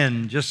verse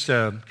 10, just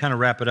to kind of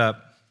wrap it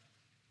up,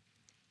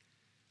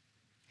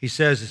 he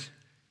says,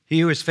 he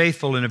who is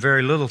faithful in a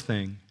very little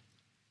thing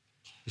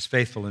is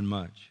faithful in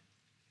much.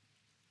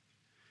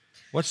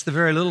 What's the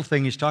very little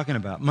thing he's talking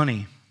about?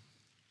 Money.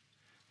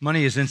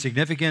 Money is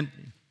insignificant.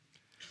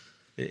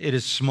 It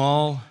is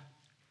small.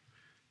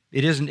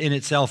 It isn't in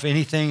itself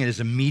anything. It is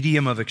a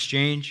medium of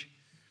exchange.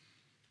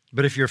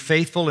 But if you're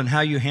faithful in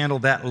how you handle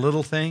that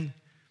little thing,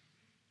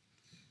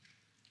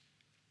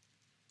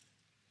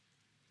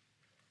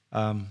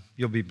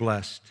 you'll be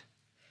blessed.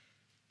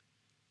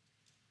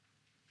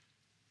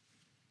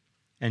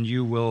 And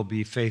you will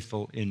be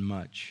faithful in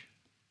much.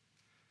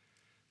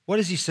 What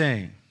is he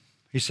saying?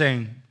 He's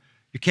saying,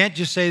 you can't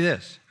just say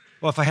this.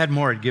 Well, if I had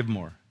more, I'd give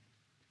more.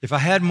 If I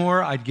had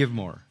more, I'd give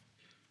more.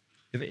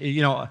 If,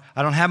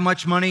 I don't have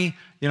much money.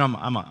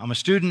 I'm a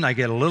student. I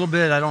get a little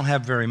bit. I don't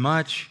have very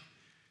much.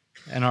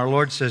 And our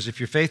Lord says, if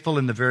you're faithful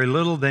in the very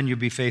little, then you'll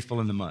be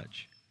faithful in the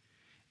much.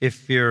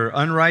 If you're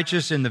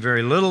unrighteous in the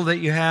very little that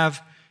you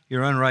have,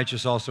 you're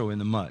unrighteous also in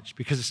the much.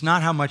 Because it's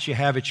not how much you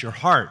have, it's your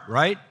heart,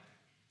 right?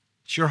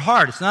 It's your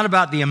heart. It's not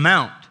about the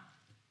amount.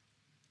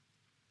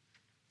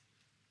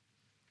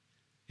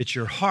 It's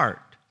your heart.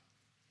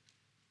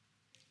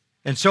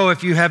 And so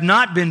if you have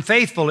not been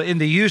faithful in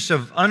the use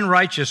of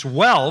unrighteous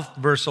wealth,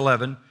 verse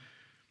 11,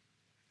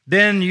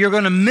 then you're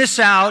going to miss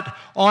out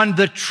on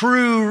the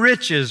true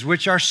riches,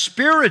 which are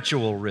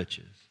spiritual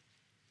riches.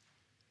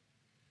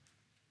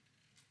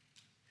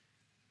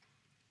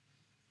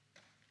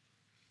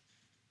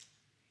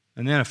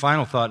 And then a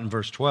final thought in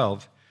verse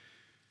 12.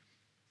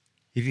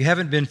 If you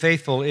haven't been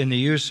faithful in the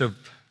use of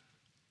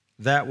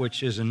that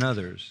which is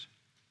another's,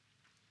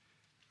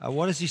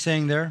 what is he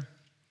saying there?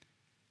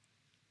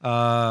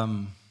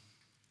 The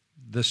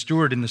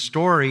steward in the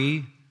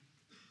story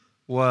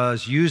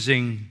was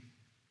using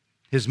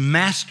his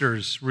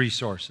master's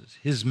resources,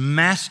 his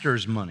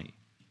master's money.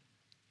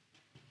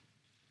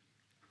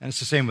 And it's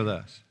the same with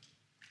us.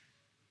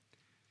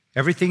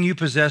 Everything you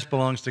possess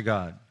belongs to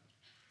God.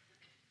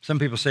 Some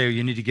people say,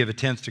 you need to give a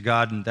tenth to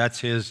God, and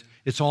that's his.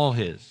 It's all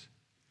his.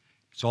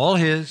 It's all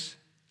his.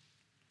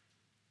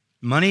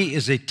 Money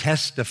is a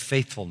test of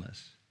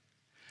faithfulness.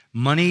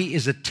 Money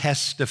is a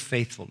test of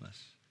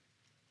faithfulness.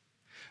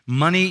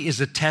 Money is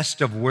a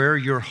test of where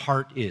your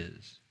heart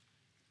is.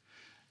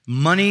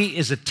 Money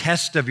is a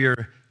test of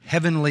your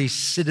heavenly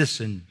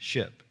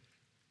citizenship.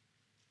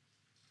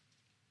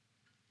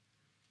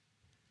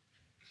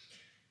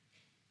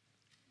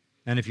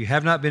 And if you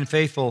have not been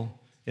faithful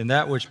in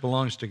that which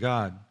belongs to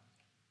God,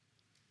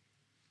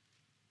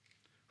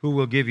 who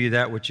will give you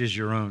that which is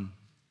your own?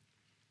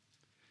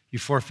 You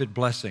forfeit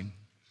blessing.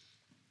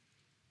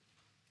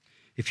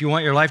 If you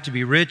want your life to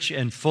be rich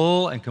and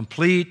full and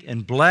complete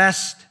and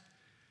blessed,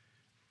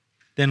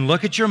 then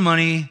look at your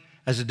money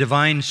as a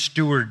divine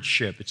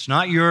stewardship. It's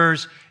not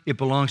yours. It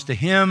belongs to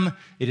him.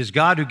 It is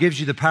God who gives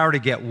you the power to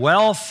get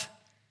wealth.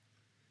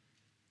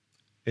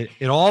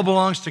 It all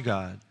belongs to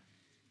God.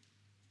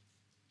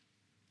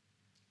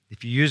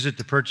 If you use it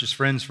to purchase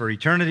friends for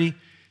eternity,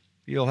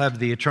 you'll have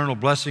the eternal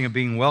blessing of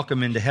being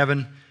welcomed into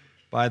heaven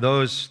by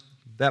those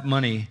that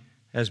money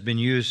has been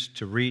used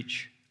to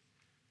reach.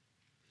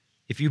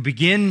 If you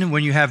begin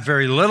when you have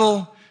very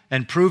little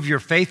and prove your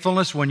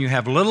faithfulness when you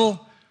have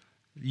little,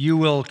 you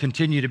will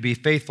continue to be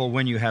faithful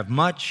when you have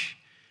much.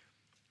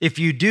 If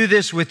you do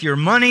this with your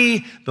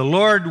money, the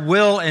Lord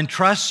will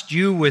entrust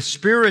you with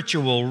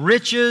spiritual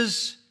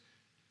riches.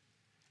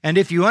 And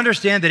if you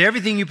understand that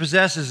everything you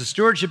possess is a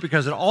stewardship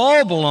because it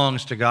all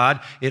belongs to God,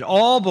 it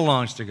all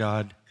belongs to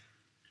God,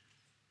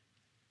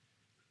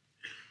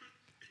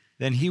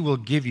 then He will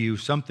give you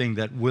something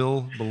that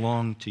will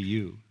belong to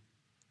you.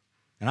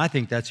 And I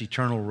think that's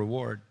eternal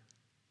reward.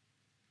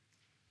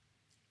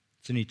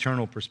 It's an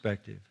eternal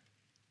perspective.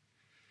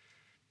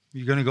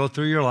 You're going to go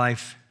through your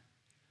life.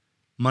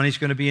 Money's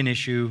going to be an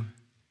issue.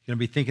 You're going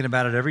to be thinking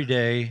about it every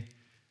day.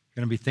 You're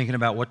going to be thinking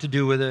about what to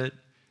do with it,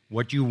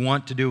 what you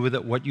want to do with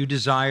it, what you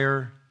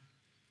desire.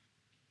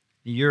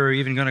 You're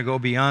even going to go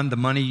beyond the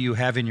money you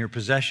have in your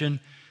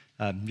possession.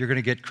 You're going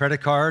to get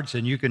credit cards,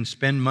 and you can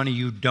spend money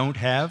you don't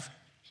have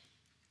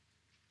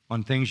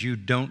on things you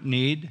don't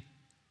need.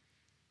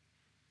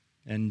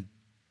 And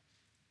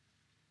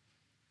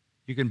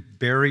you can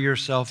bury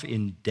yourself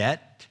in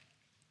debt,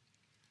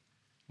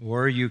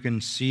 or you can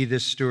see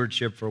this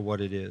stewardship for what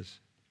it is.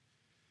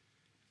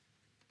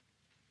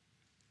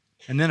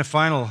 And then a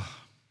final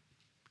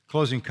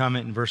closing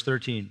comment in verse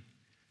 13.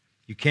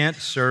 You can't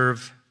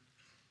serve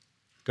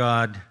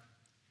God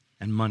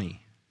and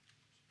money.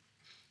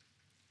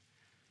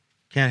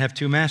 Can't have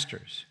two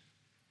masters.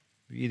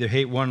 You either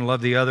hate one,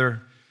 love the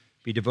other,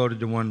 be devoted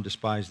to one,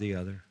 despise the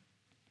other.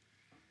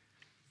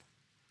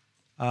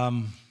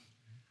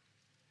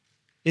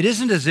 It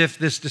isn't as if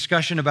this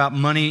discussion about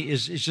money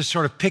is just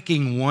sort of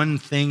picking one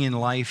thing in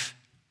life.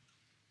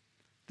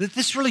 That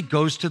this really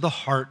goes to the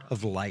heart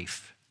of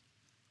life.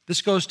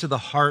 This goes to the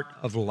heart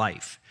of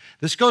life.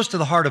 This goes to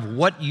the heart of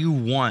what you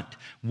want,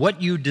 what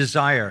you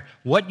desire,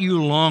 what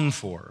you long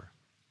for.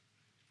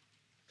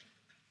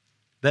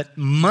 That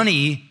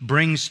money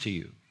brings to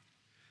you.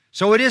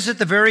 So it is at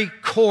the very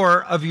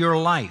core of your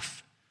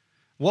life.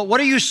 What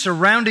are you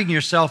surrounding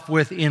yourself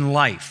with in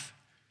life?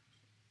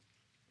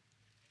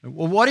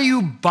 Well, what are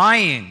you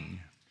buying?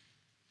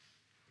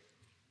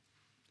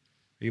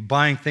 Are you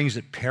buying things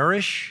that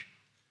perish?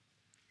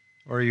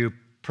 Or are you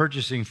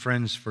purchasing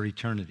friends for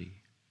eternity?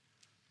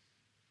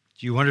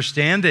 Do you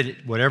understand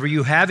that whatever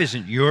you have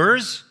isn't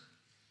yours?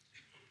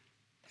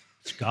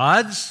 It's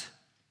God's?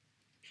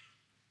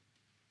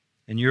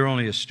 And you're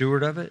only a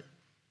steward of it?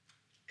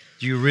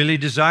 Do you really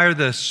desire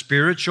the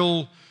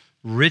spiritual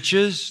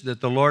riches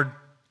that the Lord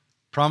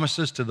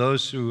promises to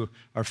those who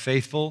are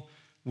faithful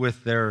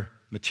with their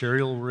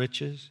material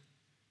riches?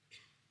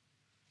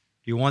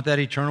 Do you want that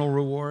eternal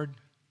reward?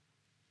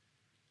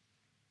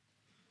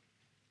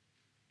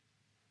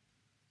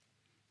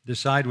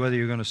 Decide whether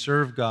you're going to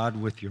serve God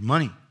with your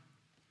money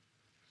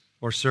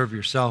or serve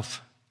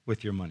yourself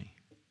with your money.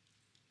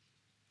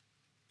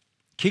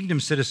 Kingdom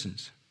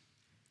citizens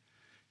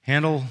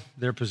handle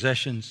their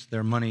possessions,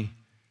 their money,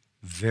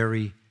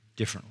 very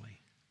differently.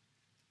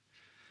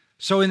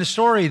 So in the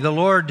story, the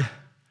Lord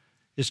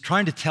is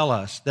trying to tell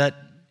us that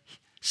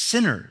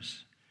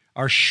sinners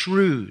are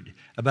shrewd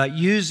about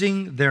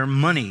using their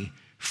money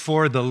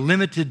for the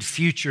limited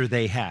future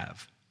they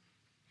have.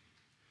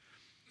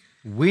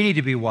 We need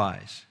to be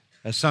wise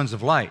as sons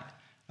of light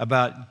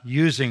about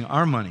using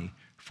our money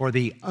for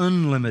the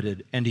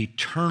unlimited and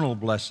eternal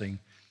blessing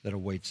that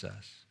awaits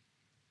us.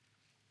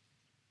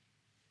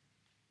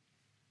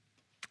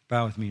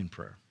 Bow with me in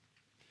prayer.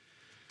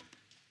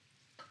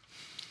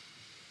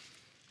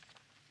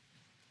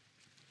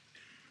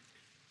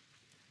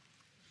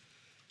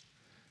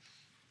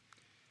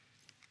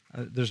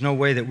 There's no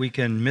way that we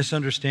can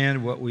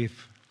misunderstand what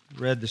we've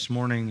read this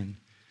morning and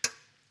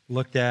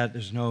looked at.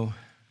 There's no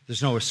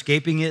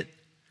escaping it.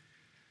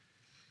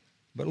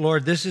 But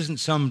Lord, this isn't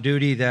some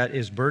duty that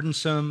is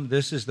burdensome.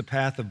 This is the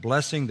path of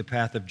blessing, the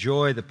path of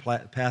joy, the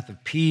path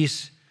of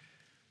peace.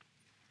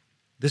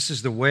 This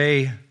is the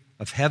way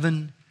of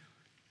heaven.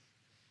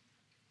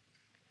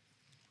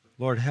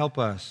 Lord, help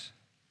us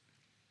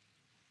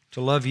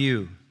to love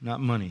you,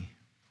 not money,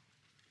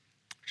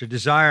 to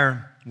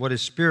desire what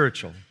is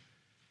spiritual,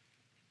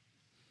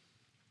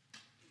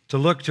 to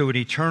look to an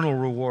eternal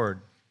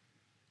reward,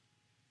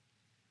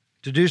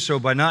 to do so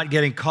by not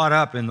getting caught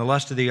up in the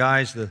lust of the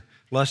eyes, the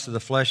lust of the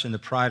flesh, and the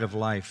pride of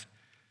life,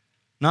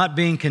 not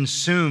being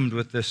consumed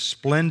with the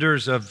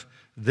splendors of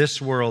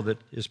this world that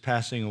is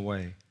passing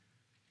away.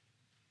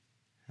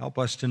 Help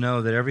us to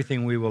know that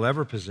everything we will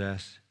ever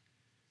possess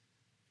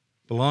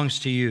belongs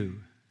to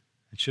you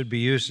and should be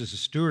used as a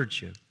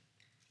stewardship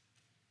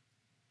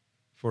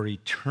for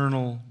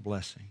eternal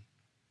blessing.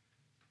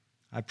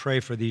 I pray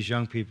for these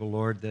young people,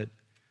 Lord, that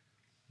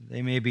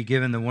they may be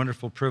given the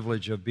wonderful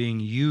privilege of being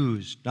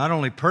used, not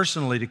only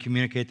personally to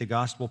communicate the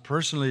gospel,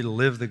 personally to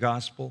live the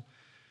gospel,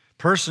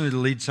 personally to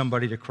lead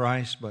somebody to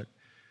Christ, but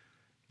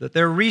that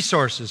their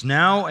resources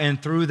now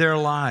and through their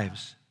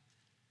lives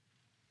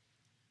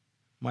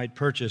might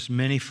purchase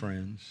many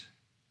friends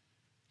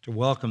to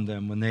welcome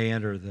them when they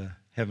enter the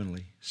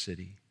heavenly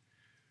city.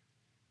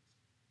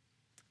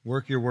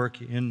 Work your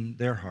work in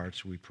their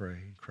hearts, we pray.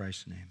 In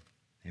Christ's name,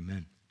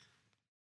 amen.